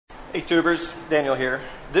Hey tubers, Daniel here.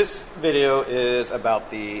 This video is about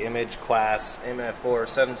the Image Class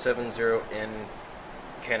MF4770N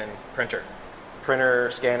Canon printer. Printer,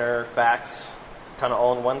 scanner, fax, kind of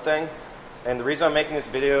all in one thing. And the reason I'm making this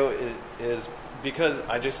video is because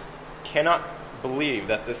I just cannot believe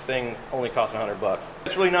that this thing only costs $100.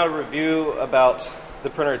 It's really not a review about the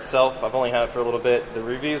printer itself. I've only had it for a little bit. The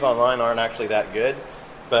reviews online aren't actually that good,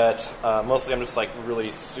 but mostly I'm just like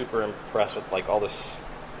really super impressed with like all this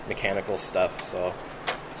mechanical stuff, so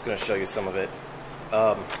I'm just going to show you some of it.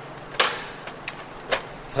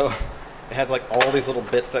 So it has like all these little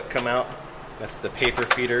bits that come out. That's the paper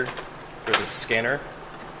feeder for the scanner,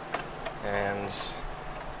 and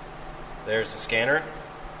there's the scanner,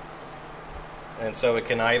 and so it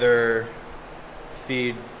can either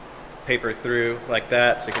feed paper through like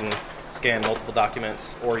that, so you can scan multiple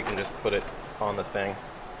documents, or you can just put it on the thing.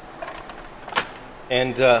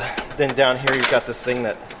 And then down here you've got this thing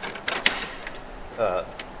that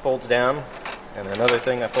folds down, and another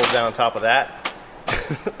thing that folds down on top of that.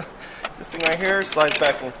 This thing right here slides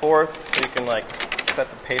back and forth, so you can like set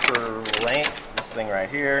the paper length. This thing right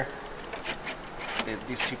here,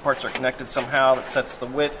 these two parts are connected somehow. That sets the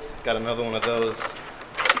width. Got another one of those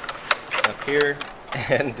up here,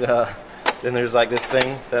 and then there's like this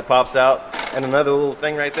thing that pops out, and another little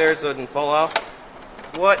thing right there so it doesn't fall off.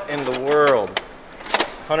 What in the world?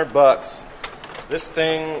 $100. This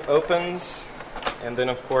thing opens, and then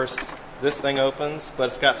of course this thing opens, but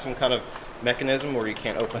it's got some kind of mechanism where you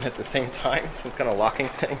can't open at the same time, some kind of locking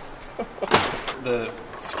thing. The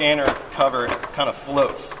scanner cover kind of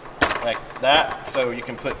floats like that, so you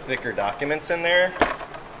can put thicker documents in there.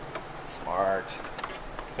 Smart.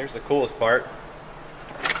 Here's the coolest part.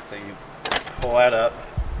 So you pull that up,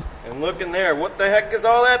 and look in there. What the heck is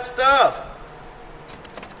all that stuff?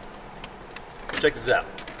 Check this out.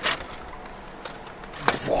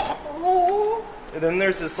 And then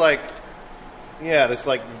there's this like, this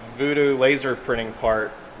like voodoo laser printing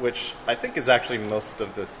part, which I think is actually most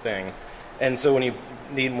of the thing. And so when you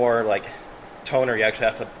need more like toner, you actually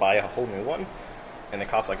have to buy a whole new one, and it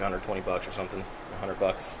costs like $120 or something,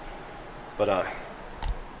 $100. But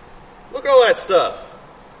look at all that stuff.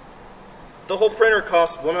 The whole printer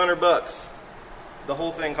costs $100. The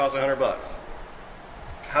whole thing costs $100.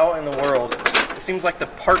 How in the world? It seems like the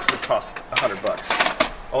parts would cost $100.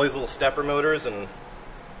 All these little stepper motors, and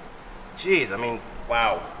geez, I mean,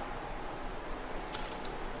 wow.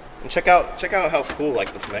 And check out how cool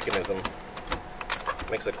like this mechanism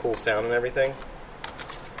makes a cool sound and everything.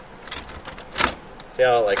 See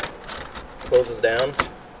how it like closes down?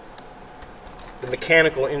 The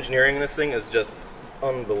mechanical engineering in this thing is just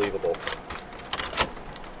unbelievable.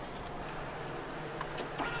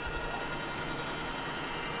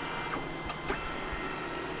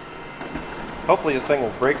 Hopefully this thing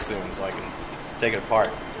will break soon so I can take it apart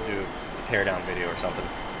and do a teardown video or something.